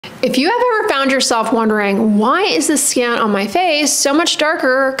If you have ever found yourself wondering, why is the skin on my face so much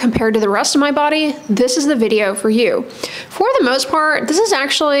darker compared to the rest of my body, this is the video for you. For the most part, this is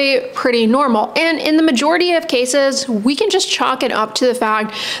actually pretty normal. And in the majority of cases, we can just chalk it up to the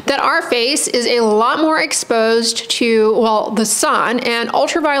fact that our face is a lot more exposed to, well, the sun, and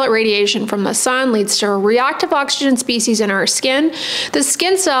ultraviolet radiation from the sun leads to reactive oxygen species in our skin. The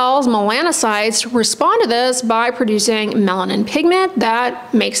skin cells, melanocytes, respond to this by producing melanin pigment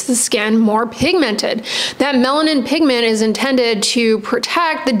that makes the skin more pigmented. That melanin pigment is intended to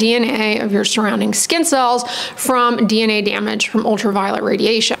protect the DNA of your surrounding skin cells from DNA damage from ultraviolet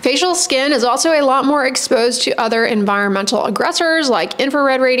radiation. Facial skin is also a lot more exposed to other environmental aggressors like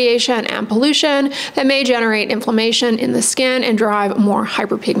infrared radiation and pollution that may generate inflammation in the skin and drive more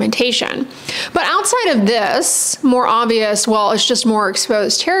hyperpigmentation. But outside of this, more obvious, well, it's just more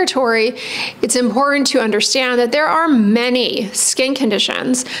exposed territory, it's important to understand that there are many skin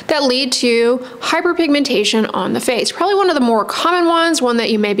conditions that lead to hyperpigmentation on the face. Probably one of the more common ones, one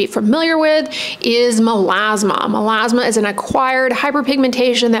that you may be familiar with, is melasma. Melasma is an acquired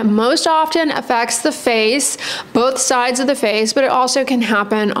hyperpigmentation that most often affects the face, both sides of the face, but it also can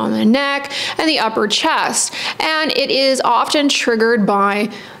happen on the neck and the upper chest. And it is often triggered by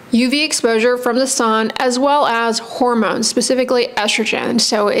UV exposure from the sun, as well as hormones, specifically estrogen.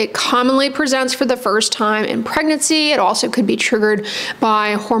 So it commonly presents for the first time in pregnancy. It also could be triggered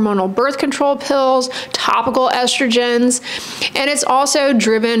by hormonal birth control pills, topical estrogens, and it's also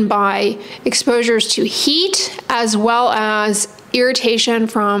driven by exposures to heat, as well as irritation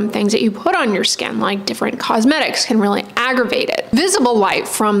from things that you put on your skin, like different cosmetics, can really aggravate it. Visible light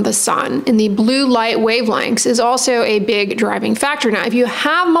from the sun in the blue light wavelengths is also a big driving factor. Now, if you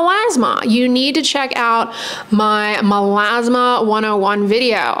have melasma, you need to check out my Melasma 101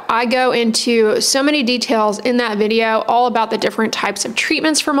 video. I go into so many details in that video, all about the different types of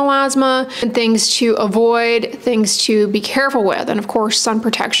treatments for melasma and things to avoid, things to be careful with. And of course, sun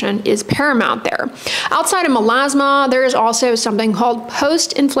protection is paramount there. Outside of melasma, there is also something called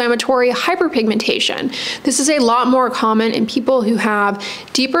post-inflammatory hyperpigmentation. This is a lot more common in people who have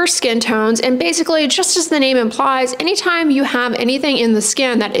deeper skin tones, and basically, just as the name implies, anytime you have anything in the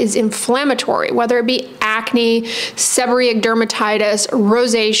skin that is inflammatory, whether it be acne, seborrheic dermatitis,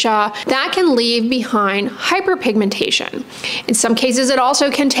 rosacea, that can leave behind hyperpigmentation. In some cases, it also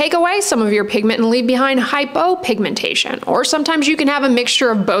can take away some of your pigment and leave behind hypopigmentation, or sometimes you can have a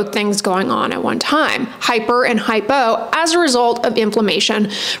mixture of both things going on at one time, hyper and hypo, as a result of inflammation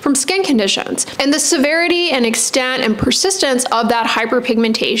from skin conditions. And the severity and extent and persistence of that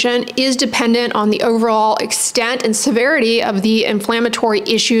hyperpigmentation is dependent on the overall extent and severity of the inflammatory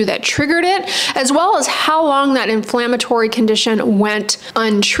issue that triggered it, as well as how long that inflammatory condition went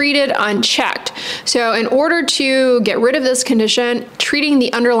untreated, unchecked. So in order to get rid of this condition, treating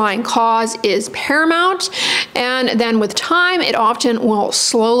the underlying cause is paramount, and then with time, it often will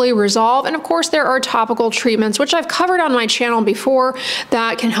slowly resolve. And of course, there are topical treatments, which I've covered on my channel before,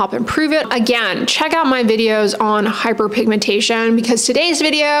 that can help improve it. Again, check out my videos on hyperpigmentation, because today's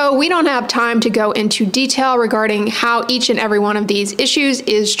video, we don't have time to go into detail regarding how each and every one of these issues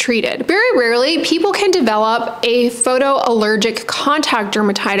is treated. Very rarely, people can develop a photoallergic contact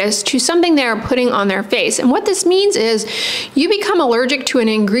dermatitis to something they are putting on their face. And what this means is you become allergic to an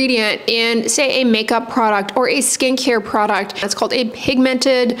ingredient in, say, a makeup product or a skincare product. It's called a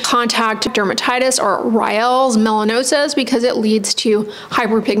pigmented contact dermatitis, or Raynaud's melanosis, because it leads to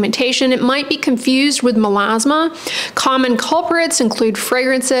hyperpigmentation. It might be confused with melasma. Common culprits include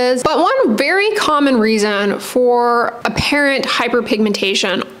fragrances, but one very common reason for apparent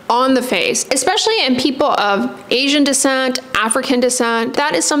hyperpigmentation on the face, especially in people of Asian descent, African descent,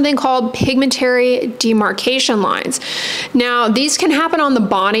 that is something called pigmentary demarcation lines. Now, these can happen on the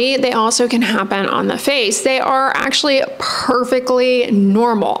body. They also can happen on the face. They are actually perfectly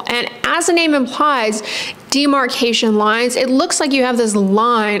normal. And as the name implies, demarcation lines, it looks like you have this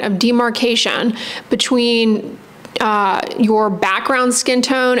line of demarcation between your background skin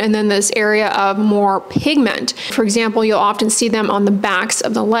tone and then this area of more pigment. For example, you'll often see them on the backs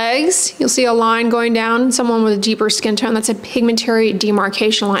of the legs. You'll see a line going down. Someone with a deeper skin tone, that's a pigmentary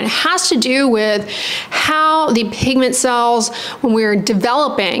demarcation line. It has to do with how the pigment cells, when we're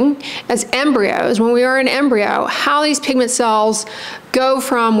developing as embryos, when we are an embryo, how these pigment cells go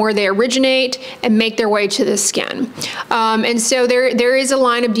from where they originate and make their way to the skin. And so there is a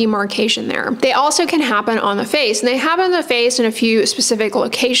line of demarcation there. They also can happen on the face, and they happen on the face in a few specific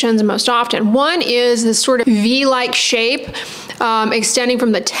locations most often. One is this sort of V-like shape extending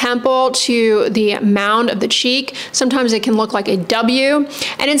from the temple to the mound of the cheek. Sometimes it can look like a W.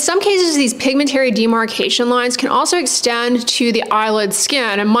 And in some cases, these pigmentary demarcation lines can also extend to the eyelid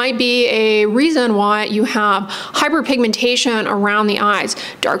skin. It might be a reason why you have hyperpigmentation around the eyes.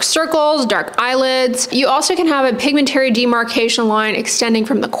 Dark circles, dark eyelids. You also can have a pigmentary demarcation line extending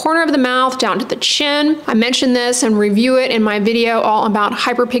from the corner of the mouth down to the chin. I mentioned this and review it in my video all about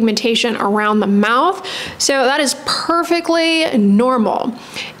hyperpigmentation around the mouth. So that is perfectly normal.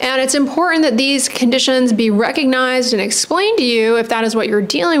 And it's important that these conditions be recognized and explained to you if that is what you're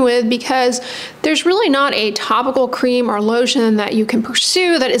dealing with, because there's really not a topical cream or lotion that you can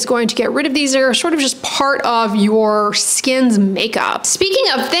pursue that is going to get rid of these. They're sort of just part of your skin's makeup. Speaking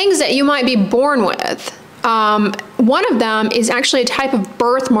of things that you might be born with, one of them is actually a type of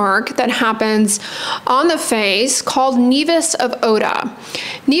birthmark that happens on the face called nevus of Oda.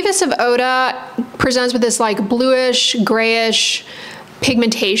 Nevus of Oda presents with this like bluish, grayish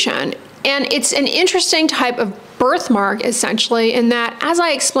pigmentation. And it's an interesting type of birthmark, essentially, in that, as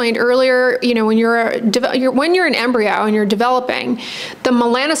I explained earlier, you know, when you're an embryo and you're developing, the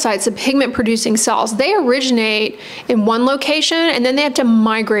melanocytes, the pigment-producing cells, they originate in one location and then they have to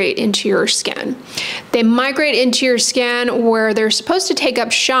migrate into your skin. They migrate into your skin where they're supposed to take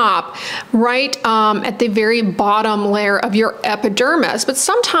up shop right at the very bottom layer of your epidermis. But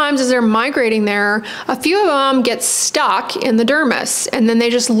sometimes as they're migrating there, a few of them get stuck in the dermis, and then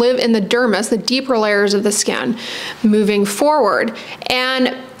they just live in the dermis, the deeper layers of the skin, moving forward.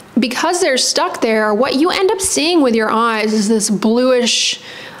 And because they're stuck there, what you end up seeing with your eyes is this bluish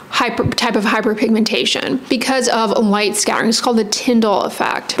type of hyperpigmentation because of light scattering. It's called the Tyndall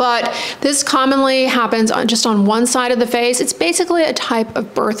effect. But this commonly happens just on one side of the face. It's basically a type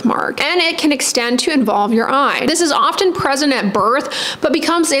of birthmark, and it can extend to involve your eye. This is often present at birth, but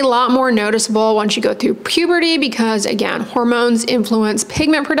becomes a lot more noticeable once you go through puberty because, again, hormones influence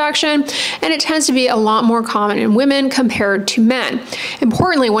pigment production, and it tends to be a lot more common in women compared to men.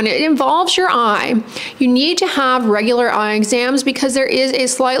 Importantly, when it involves your eye, you need to have regular eye exams because there is a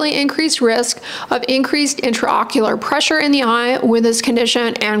slightly increased risk of increased intraocular pressure in the eye with this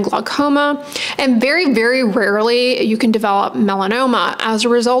condition and glaucoma. And very, very rarely you can develop melanoma as a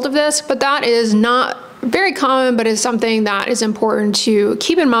result of this, but that is not very common, but is something that is important to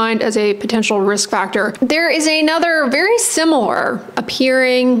keep in mind as a potential risk factor. There is another very similar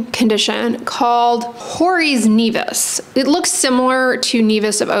appearing condition called Hori's nevus. It looks similar to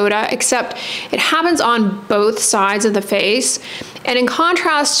nevus of Oda, except it happens on both sides of the face. And in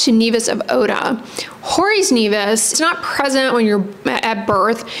contrast to nevus of Oda, Hori's nevus is not present when you're at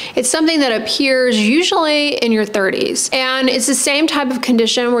birth. It's something that appears usually in your 30s. And it's the same type of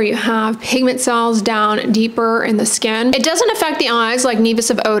condition where you have pigment cells down deeper in the skin. It doesn't affect the eyes like nevus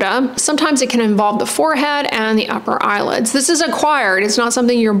of Oda. Sometimes it can involve the forehead and the upper eyelids. This is acquired. It's not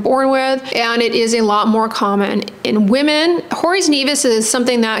something you're born with, and it is a lot more common in women. Hori's nevus is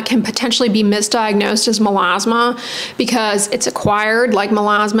something that can potentially be misdiagnosed as melasma because it's acquired like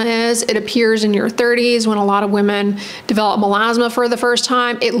melasma is. It appears in your 30s when a lot of women develop melasma for the first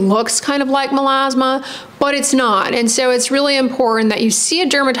time. It looks kind of like melasma, but it's not. And so it's really important that you see a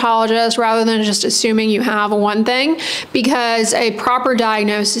dermatologist rather than just assuming you have one thing, because a proper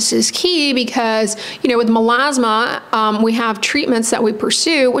diagnosis is key because, you know, with melasma, we have treatments that we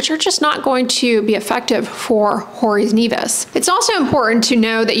pursue which are just not going to be effective for Hori's nevus. It's also important to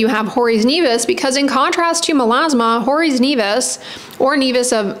know that you have Hori's nevus because in contrast to melasma, Hori's nevus or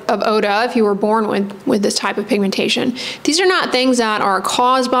nevus of Oda, if you were born with this type of pigmentation, these are not things that are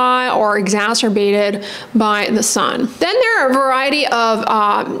caused by or exacerbated by the sun. Then there are a variety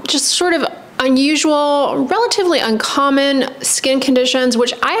of just sort of unusual, relatively uncommon skin conditions,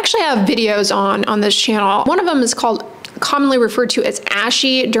 which I actually have videos on this channel. One of them is commonly referred to as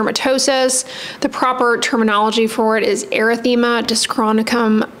ashy dermatosis. The proper terminology for it is erythema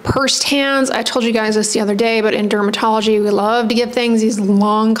dyschronicum perstans. I told you guys this the other day, but in dermatology, we love to give things these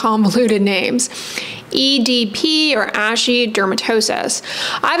long, convoluted names. EDP or ashy dermatosis.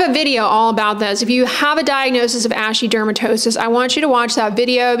 I have a video all about this. If you have a diagnosis of ashy dermatosis, I want you to watch that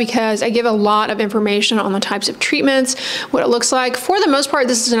video because I give a lot of information on the types of treatments, what it looks like. For the most part,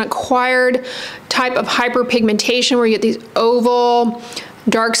 this is an acquired type of hyperpigmentation where you get these oval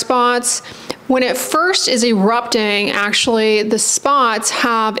dark spots. When it first is erupting, actually, the spots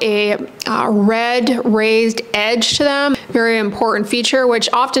have a red raised edge to them. Very important feature, which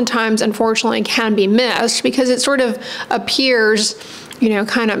oftentimes, unfortunately, can be missed because it sort of appears you know,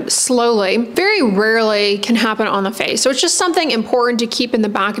 kind of slowly, very rarely can happen on the face. So it's just something important to keep in the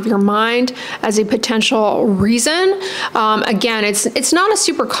back of your mind as a potential reason. Again, it's not a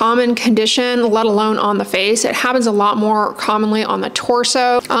super common condition, let alone on the face. It happens a lot more commonly on the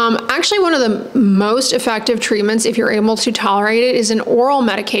torso. Actually, one of the most effective treatments, if you're able to tolerate it, is an oral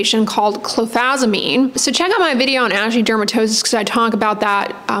medication called clofazimine. So check out my video on ashy dermatosis because I talk about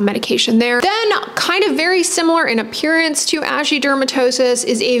that medication there. Then, kind of very similar in appearance to ashy dermatosis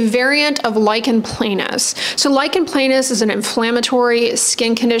is a variant of lichen planus. So lichen planus is an inflammatory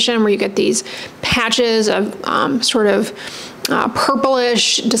skin condition where you get these patches of sort of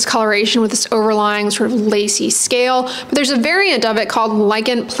purplish discoloration with this overlying sort of lacy scale. But there's a variant of it called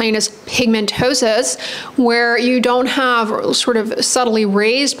lichen planus pigmentosis, where you don't have sort of subtly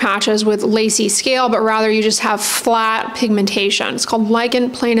raised patches with lacy scale, but rather you just have flat pigmentation. It's called lichen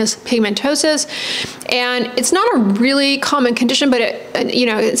planus pigmentosis, and it's not a really common condition, but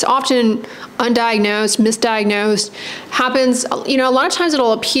it's often undiagnosed, misdiagnosed, happens, you know, a lot of times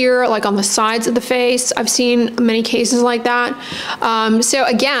it'll appear like on the sides of the face. I've seen many cases like that. So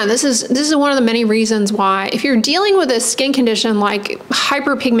again, this is one of the many reasons why if you're dealing with a skin condition like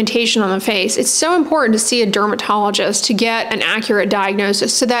hyperpigmentation on the face, it's so important to see a dermatologist to get an accurate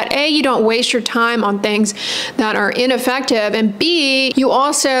diagnosis so that A, you don't waste your time on things that are ineffective, and B, you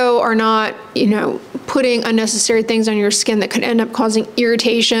also are not, you know, putting unnecessary things on your skin that could end up causing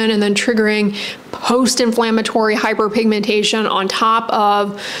irritation and then triggering post-inflammatory hyperpigmentation on top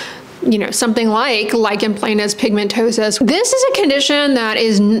of, you know, something like lichen planus pigmentosis. This is a condition that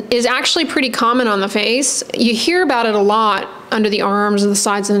is actually pretty common on the face. You hear about it a lot under the arms and the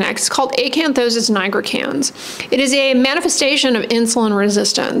sides of the neck. It's called acanthosis nigricans. It is a manifestation of insulin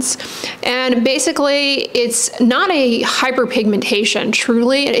resistance. And basically, it's not a hyperpigmentation,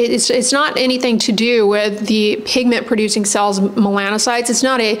 truly. It's not anything to do with the pigment-producing cells, melanocytes. It's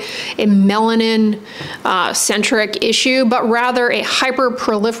not a melanin-centric issue, but rather a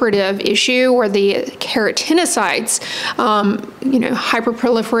hyperproliferative issue where the keratinocytes,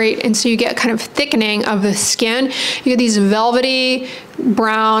 hyperproliferate, and so you get kind of thickening of the skin. You get these velvety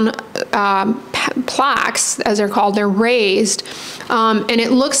brown plaques, as they're called. They're raised, and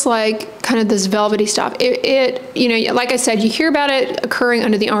it looks like kind of this velvety stuff. Like I said, you hear about it occurring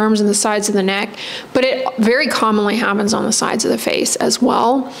under the arms and the sides of the neck, but it very commonly happens on the sides of the face as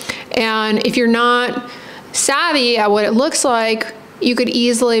well. And if you're not savvy at what it looks like, you could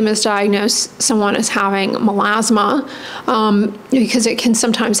easily misdiagnose someone as having melasma because it can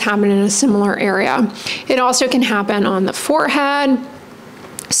sometimes happen in a similar area. It also can happen on the forehead.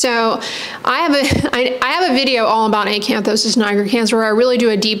 So I have a video all about acanthosis nigricans where I really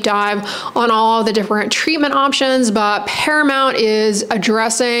do a deep dive on all of the different treatment options, but paramount is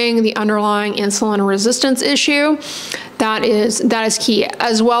addressing the underlying insulin resistance issue. That is key,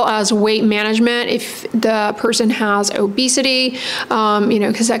 as well as weight management if the person has obesity,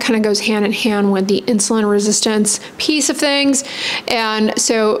 because that kind of goes hand in hand with the insulin resistance piece of things. And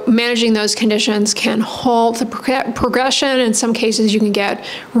so managing those conditions can halt the progression. In some cases, you can get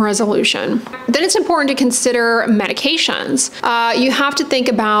resolution. Then it's important to consider medications. You have to think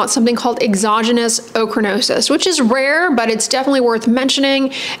about something called exogenous ochronosis, which is rare, but it's definitely worth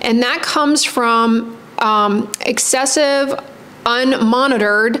mentioning. And that comes from excessive,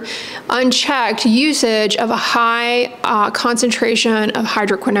 unmonitored, unchecked usage of a high concentration of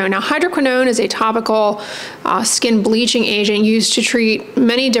hydroquinone. Now, hydroquinone is a topical skin bleaching agent used to treat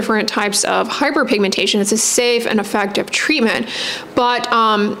many different types of hyperpigmentation. It's a safe and effective treatment, but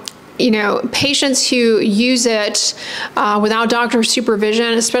patients who use it without doctor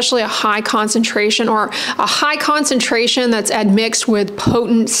supervision, especially a high concentration or a high concentration that's admixed with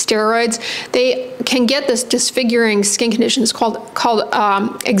potent steroids, they can get this disfiguring skin condition. It's called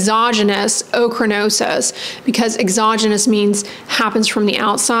exogenous ochronosis, because exogenous means happens from the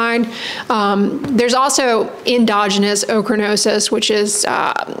outside. There's also endogenous ochronosis, which is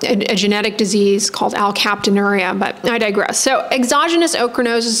a genetic disease called alkaptonuria, but I digress. So exogenous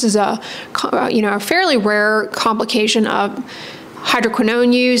ochronosis is a fairly rare complication of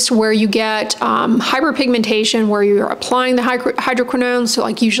hydroquinone use, where you get hyperpigmentation where you're applying the hydroquinone, so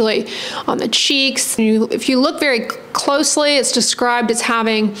like usually on the cheeks. If you look very closely, it's described as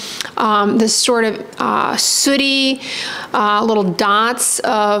having this sort of sooty little dots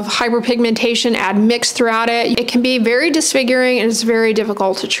of hyperpigmentation admixed throughout it. It can be very disfiguring and it's very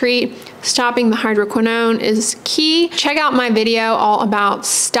difficult to treat. Stopping the hydroquinone is key. Check out my video all about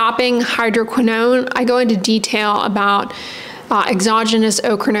stopping hydroquinone. I go into detail about exogenous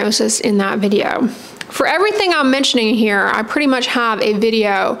ochronosis in that video. For everything I'm mentioning here, I pretty much have a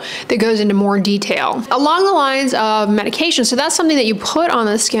video that goes into more detail. Along the lines of medication, so that's something that you put on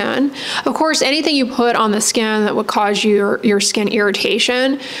the skin. Of course, anything you put on the skin that would cause your skin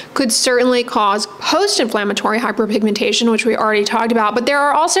irritation could certainly cause post-inflammatory hyperpigmentation, which we already talked about. But there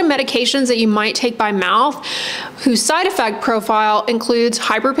are also medications that you might take by mouth whose side effect profile includes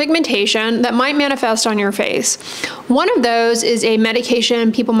hyperpigmentation that might manifest on your face. One of those is a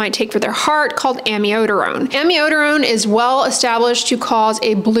medication people might take for their heart called amiodarone. Amiodarone is well established to cause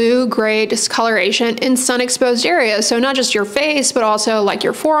a blue-gray discoloration in sun-exposed areas, so not just your face, but also like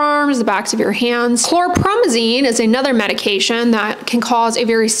your forearms, the backs of your hands. Chlorpromazine is another medication that can cause a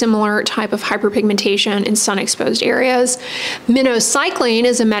very similar type of hyperpigmentation in sun-exposed areas. Minocycline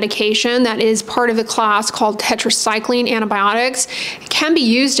is a medication that is part of the class called tetracycline antibiotics. It can be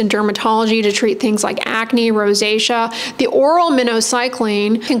used in dermatology to treat things like acne, rosacea. The oral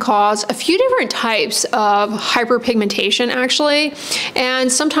minocycline can cause a few different types of hyperpigmentation actually,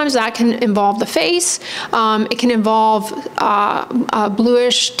 and sometimes that can involve the face. It can involve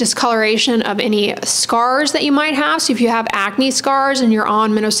bluish discoloration of any scars that you might have. So if you have acne scars and you're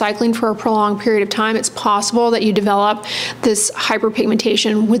on minocycline for a prolonged period of time, it's possible that you develop this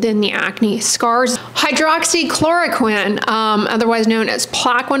hyperpigmentation within the acne scars. Hydroxychloroquine, otherwise known as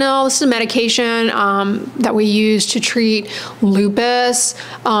Plaquenil, this is a medication that we use to treat lupus.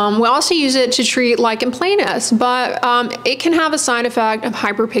 We also use it to treat lichen planus, but it can have a side effect of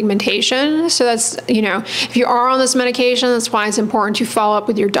hyperpigmentation. So that's, you know, if you are on this medication, that's why it's important to follow up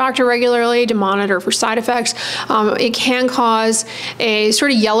with your doctor regularly to monitor for side effects. It can cause a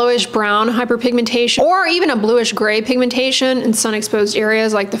sort of yellowish brown hyperpigmentation or even a bluish gray pigmentation in sun-exposed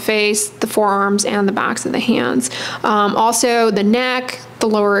areas like the face, the forearms, and the backs of the hands. Also the neck, the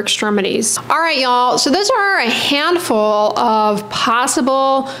lower extremities. All right, y'all, so those are a handful of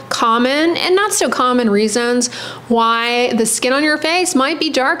possible common and not so common reasons why the skin on your face might be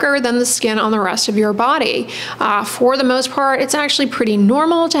darker than the skin on the rest of your body. For the most part, it's actually pretty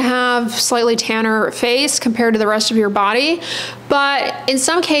normal to have slightly tanner face compared to the rest of your body. But in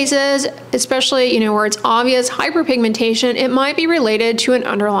some cases, especially, you know, where it's obvious hyperpigmentation, it might be related to an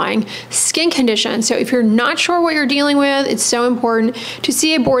underlying skin condition. So if you're not sure what you're dealing with, it's so important to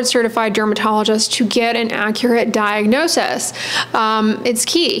see a board-certified dermatologist to get an accurate diagnosis. It's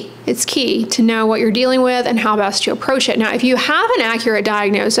key. It's key to know what you're dealing with and how best to approach it. Now, if you have an accurate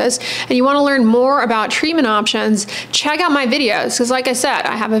diagnosis and you want to learn more about treatment options, check out my videos, because like I said,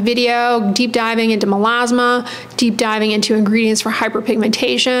 I have a video deep diving into melasma, deep diving into ingredients for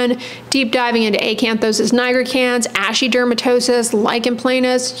hyperpigmentation, deep diving into acanthosis nigricans, ashy dermatosis, lichen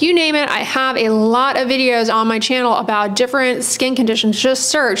planus, you name it. I have a lot of videos on my channel about different skin conditions. Just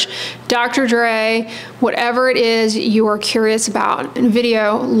search Dr. Dray, whatever it is you are curious about, and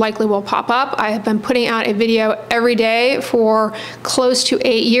video likely will pop up. I have been putting out a video every day for close to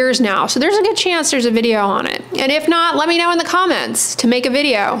 8 years now, so there's a good chance there's a video on it. And if not, let me know in the comments to make a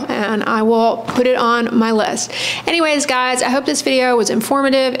video and I will put it on my list. Anyways, guys, I hope this video was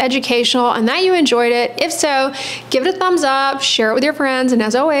informative, educational, and that you enjoyed it. If so, give it a thumbs up, share it with your friends, and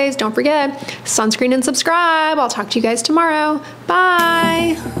as always, don't forget, sunscreen and subscribe. I'll talk to you guys tomorrow.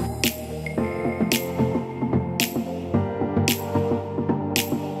 Bye.